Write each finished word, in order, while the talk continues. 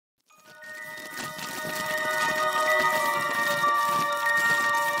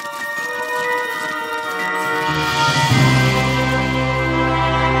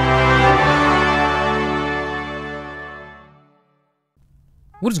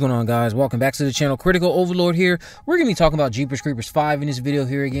What is going on, guys? Welcome back to the channel. Critical Overlord here. We're going to be talking about Jeepers Creepers 5 in this video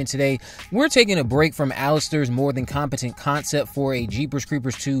here again today. We're taking a break from Alistair's more than competent concept for a Jeepers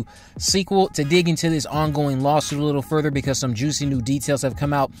Creepers 2 sequel to dig into this ongoing lawsuit a little further, because some juicy new details have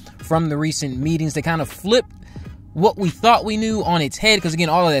come out from the recent meetings that kind of flip what we thought we knew on its head, because again,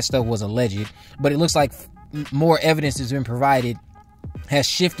 all of that stuff was alleged, but it looks like more evidence has been provided, has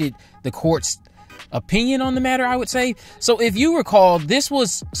shifted the court's opinion on the matter, I would say. So if you recall, this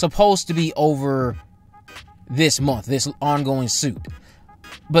was supposed to be over this month, this ongoing suit.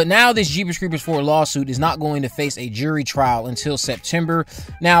 But now this Jeepers Creepers 4 lawsuit is not going to face a jury trial until September.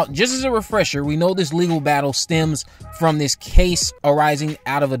 Now, just as a refresher, we know this legal battle stems from this case arising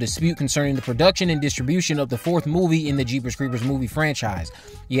out of a dispute concerning the production and distribution of the fourth movie in the Jeepers Creepers movie franchise.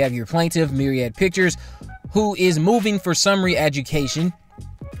 You have your plaintiff, Myriad Pictures, who is moving for summary adjudication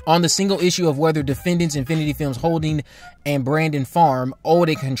on the single issue of whether defendants Infinity Films Holding and Brandon Farm owed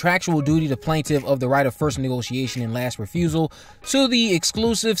a contractual duty to plaintiff of the right of first negotiation and last refusal to the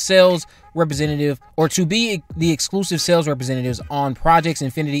exclusive sales representative, or to be the exclusive sales representatives on projects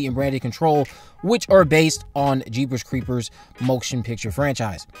Infinity and Brandon control, which are based on Jeepers Creepers motion picture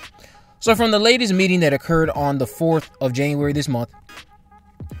franchise. So from the latest meeting that occurred on the 4th of January this month,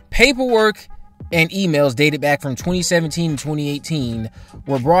 paperwork and emails dated back from 2017 and 2018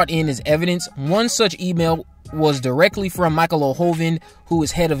 were brought in as evidence. One such email was directly from Michael O'Hoven, who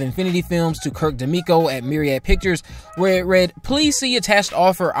is head of Infinity Films, to Kirk D'Amico at Myriad Pictures, where it read, "Please see attached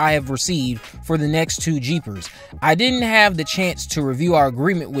offer I have received for the next two Jeepers. I didn't have the chance to review our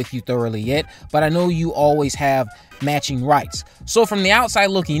agreement with you thoroughly yet, but I know you always have matching rights." So from the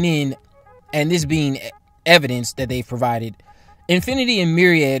outside looking in, and this being evidence that they've provided, Infinity and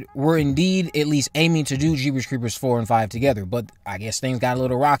Myriad were indeed at least aiming to do Jeepers Creepers 4 and 5 together, but I guess things got a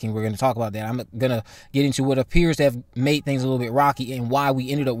little rocky. We're going to talk about that. I'm going to get into what appears to have made things a little bit rocky and why we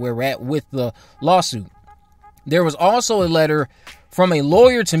ended up where we're at with the lawsuit. There was also a letter from a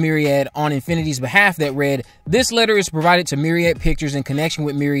lawyer to Myriad on Infinity's behalf that read, "This letter is provided to Myriad Pictures in connection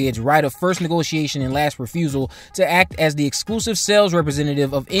with Myriad's right of first negotiation and last refusal to act as the exclusive sales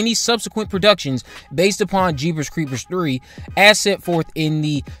representative of any subsequent productions based upon Jeepers Creepers 3 as set forth in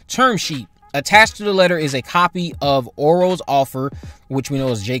the term sheet. Attached to the letter is a copy of Oral's offer," which we know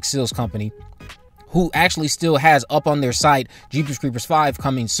is Jake Seal's company, who actually still has up on their site Jeepers Creepers 5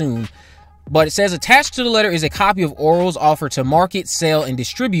 coming soon. But it says, attached to the letter is a copy of Oral's offer to market, sell, and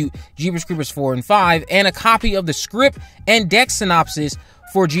distribute Jeepers Creepers 4 and 5, and a copy of the script and deck synopsis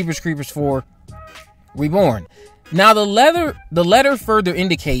for Jeepers Creepers 4 Reborn. Now, the letter further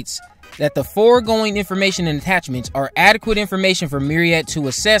indicates that the foregoing information and attachments are adequate information for Myriad to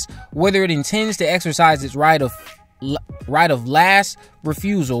assess whether it intends to exercise its right of last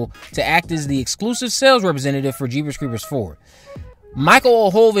refusal to act as the exclusive sales representative for Jeepers Creepers 4. Michael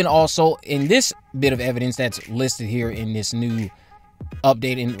O'Hoven also, in this bit of evidence that's listed here in this new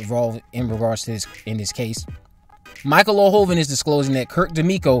update in regards to this case, Michael O'Hoven is disclosing that Kirk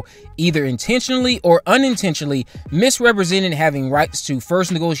D'Amico either intentionally or unintentionally misrepresented having rights to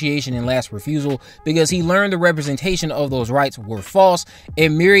first negotiation and last refusal, because he learned the representation of those rights were false,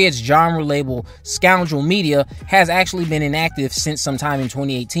 and Myriad's genre label Scoundrel Media has actually been inactive since sometime in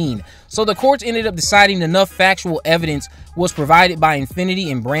 2018. So the courts ended up deciding enough factual evidence was provided by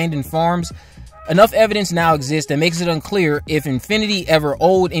Infinity and Brandon Farms. Enough evidence now exists that makes it unclear if Infinity ever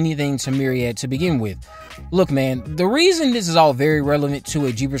owed anything to Myriad to begin with. Look, man, the reason this is all very relevant to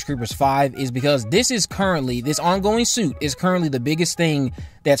a Jeepers Creepers 5 is because this ongoing suit is currently the biggest thing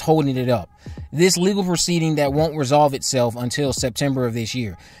that's holding it up. This legal proceeding that won't resolve itself until September of this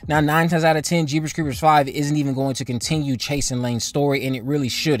year. Now, 9 times out of 10, Jeepers Creepers 5 isn't even going to continue Chase and Laine's story, and it really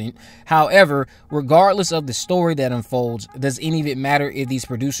shouldn't. However, regardless of the story that unfolds, does any of it matter if these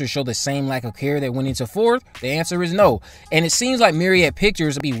producers show the same lack of care that went into 4th? The answer is no. And it seems like Myriad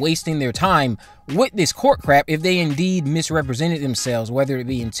Pictures will be wasting their time with this court crap if they indeed misrepresented themselves, whether it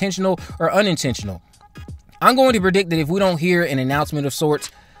be intentional or unintentional. I'm going to predict that if we don't hear an announcement of sorts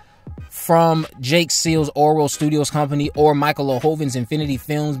from Jake Seal's Oral Studios company or Michael O'Hoven's Infinity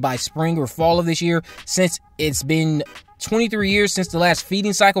Films by spring or fall of this year, since it's been 23 years since the last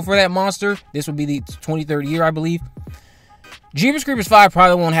feeding cycle for that monster, this would be the 23rd year, I believe, Jeepers Creepers 5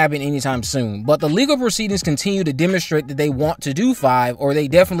 probably won't happen anytime soon. But the legal proceedings continue to demonstrate that they want to do 5, or they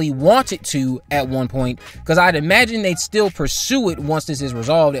definitely wanted to at one point, because I'd imagine they'd still pursue it once this is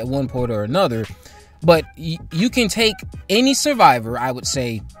resolved at one point or another. But you can take any survivor, I would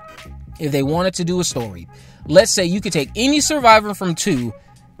say, if they wanted to do a story. Let's say you could take any survivor from 2,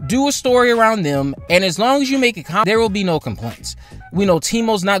 do a story around them, and as long as you make it, there will be no complaints. We know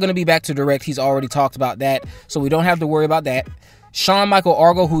Timo's not going to be back to direct. He's already talked about that, so we don't have to worry about that. Sean Michael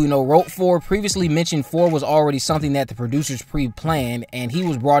Argo, who wrote 4, previously mentioned 4 was already something that the producers pre-planned, and he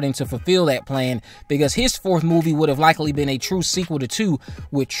was brought in to fulfill that plan because his 4th movie would have likely been a true sequel to 2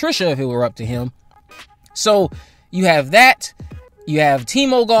 with Trisha if it were up to him. So you have that, you have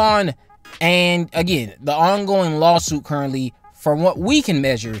Timo gone, and again, the ongoing lawsuit currently, from what we can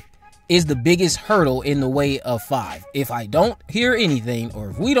measure, is the biggest hurdle in the way of 5. If I don't hear anything,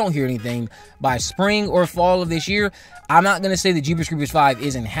 or if we don't hear anything by spring or fall of this year, I'm not going to say that Jeepers Creepers 5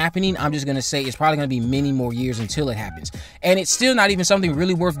 isn't happening. I'm just going to say it's probably going to be many more years until it happens. And it's still not even something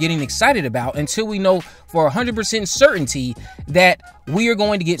really worth getting excited about until we know for 100% certainty that we are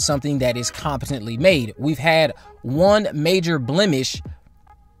going to get something that is competently made. We've had one major blemish,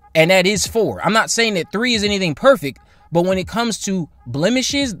 and that is 4. I'm not saying that 3 is anything perfect, but when it comes to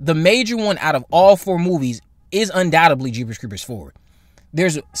blemishes, the major one out of all 4 movies is undoubtedly Jeepers Creepers 4.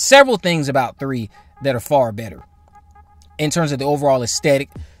 There's several things about 3 that are far better. In terms of the overall aesthetic,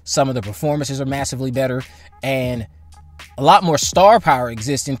 some of the performances are massively better, and a lot more star power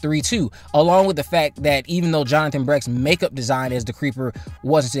exists in 3 too, along with the fact that even though Jonathan Breck's makeup design as the Creeper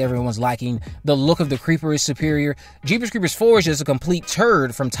wasn't to everyone's liking, the look of the Creeper is superior. Jeepers Creepers 4 is just a complete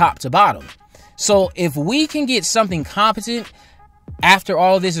turd from top to bottom. So if we can get something competent after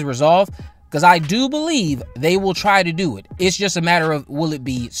all of this is resolved, because I do believe they will try to do it. It's just a matter of, will it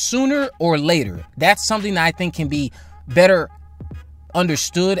be sooner or later? That's something that I think can be better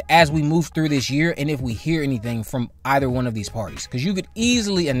understood as we move through this year, and if we hear anything from either one of these parties. Because you could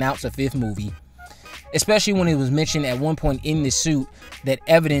easily announce a 5th movie, especially when it was mentioned at one point in this suit that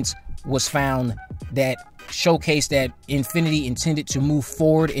evidence was found that showcased that Infinity intended to move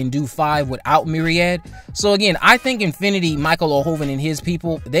forward and do 5 without Myriad. So again, I think Infinity, Michael O'Hoven and his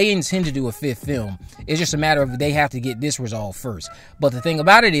people, they intend to do a 5th film. It's just a matter of they have to get this resolved first. But the thing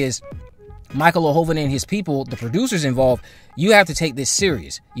about it is, Michael O'Hoven and his people, the producers involved, you have to take this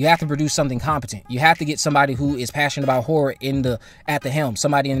serious. You have to produce something competent. You have to get somebody who is passionate about horror at the helm,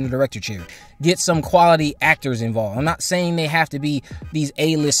 somebody in the director chair. Get some quality actors involved. I'm not saying they have to be these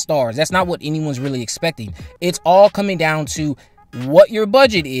A-list stars. That's not what anyone's really expecting. It's all coming down to what your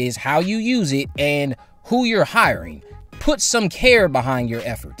budget is, how you use it, and who you're hiring. Put some care behind your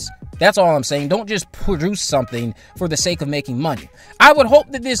efforts. That's all I'm saying. Don't just produce something for the sake of making money. I would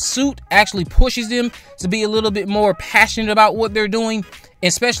hope that this suit actually pushes them to be a little bit more passionate about what they're doing,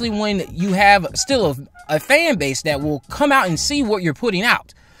 especially when you have still a fan base that will come out and see what you're putting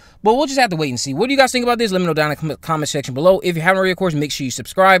out. But we'll just have to wait and see. What do you guys think about this? Let me know down in the comment section below. If you haven't already, of course, make sure you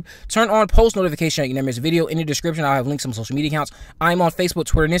subscribe. Turn on post notification so you never miss a video. In the description, I'll have links to my social media accounts. I'm on Facebook,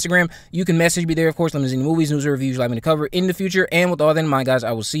 Twitter, and Instagram. You can message me there, of course. Let me know any movies, news, or reviews you'd like me to cover in the future. And with all that in mind, guys,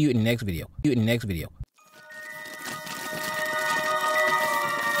 I will see you in the next video.